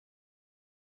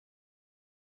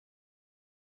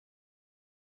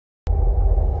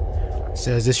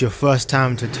So is this your first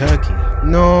time to Turkey?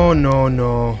 No.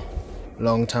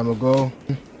 Long time ago.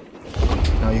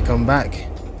 Now you come back.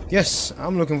 Yes,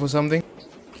 I'm looking for something.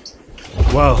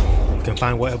 Well, you can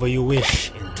find whatever you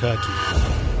wish in Turkey.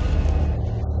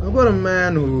 About a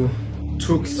man who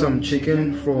took some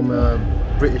chicken from a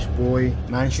British boy.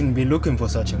 Man shouldn't be looking for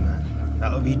such a man.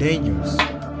 That would be dangerous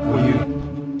for you.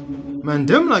 Man,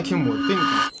 them like him would think.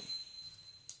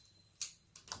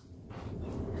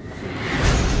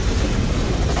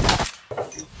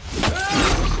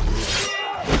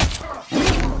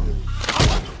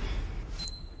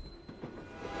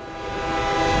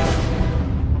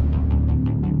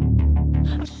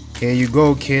 Here you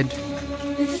go, kid.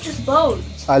 These are just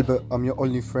bones. Albert, I'm your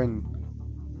only friend.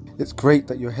 It's great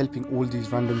that you're helping all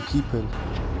these random people.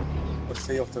 But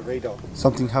stay off the radar.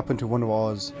 Something happened to one of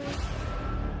ours.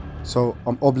 So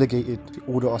I'm obligated to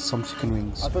order us some chicken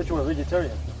wings. I thought you were a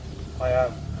vegetarian. I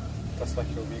am. That's like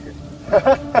you're vegan.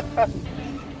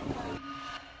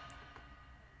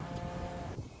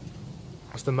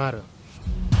 What's the matter?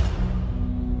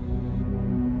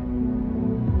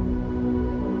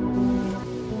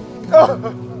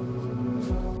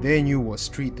 They knew what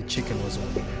street the chicken was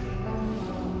on.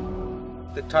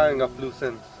 They're tying up loose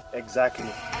ends. Exactly.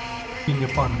 Been your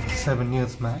partner for 7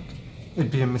 years, Matt.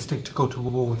 It'd be a mistake to go to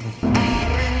war with me.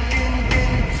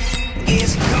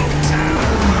 It's go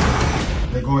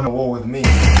time. They're going to war with me.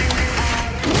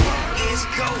 It's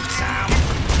go time.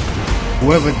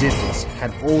 Whoever did this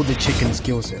had all the chicken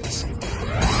skill sets.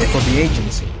 They're for the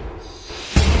agency.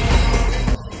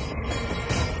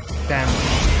 Damn.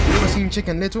 You ever seen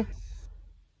Chicken Little?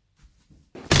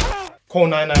 Call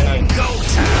 999. Go time.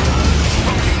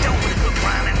 Smoking dope with a good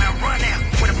grind and I run out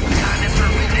with a baton and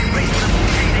fervent and race with a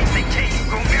bouquet. They say, K, you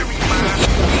gon' marry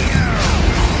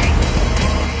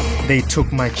mine. They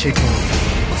took my chicken,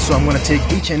 so I'm gonna take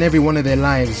each and every one of their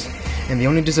lives. And the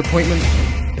only disappointment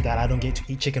is that I don't get to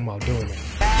eat chicken while doing it.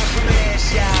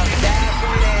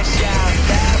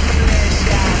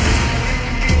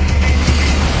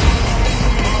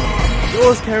 You're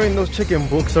always carrying those chicken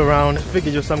books around. I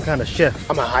figured you're some kind of chef.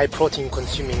 I'm a high protein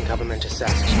consuming government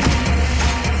assassin.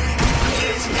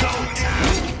 It's go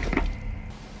time.